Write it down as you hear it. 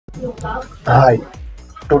Hi,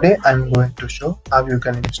 today I'm going to show how you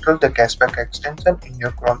can install the Cashback extension in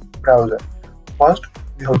your Chrome browser. First,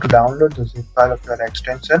 you have to download the zip file of your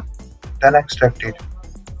extension, then extract it.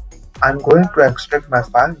 I'm going to extract my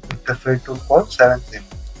file with the free tool called 7zip.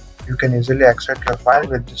 You can easily extract your file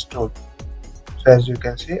with this tool. So as you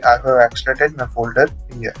can see, I have extracted my folder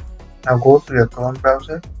here. Now go to your Chrome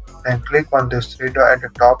browser, then click on this three dot at the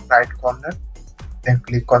top right corner, then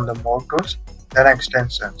click on the More Tools, then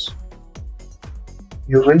Extensions.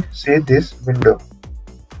 You will see this window.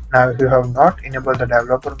 Now if you have not enabled the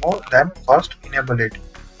developer mode, then first enable it.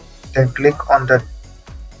 Then click on the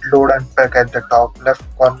load unpack at the top left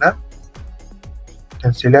corner.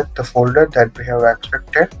 Then select the folder that we have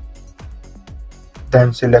extracted.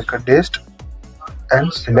 Then select a dist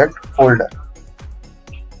and select folder.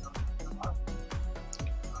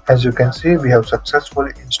 As you can see, we have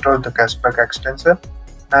successfully installed the Cashback extension.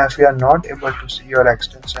 Now if you are not able to see your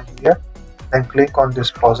extension here, then click on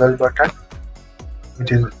this puzzle button,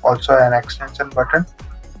 which is also an extension button.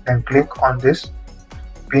 Then click on this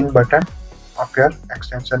pin button of your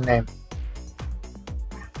extension name.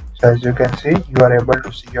 So as you can see, you are able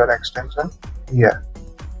to see your extension here.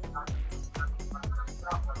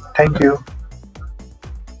 Thank you.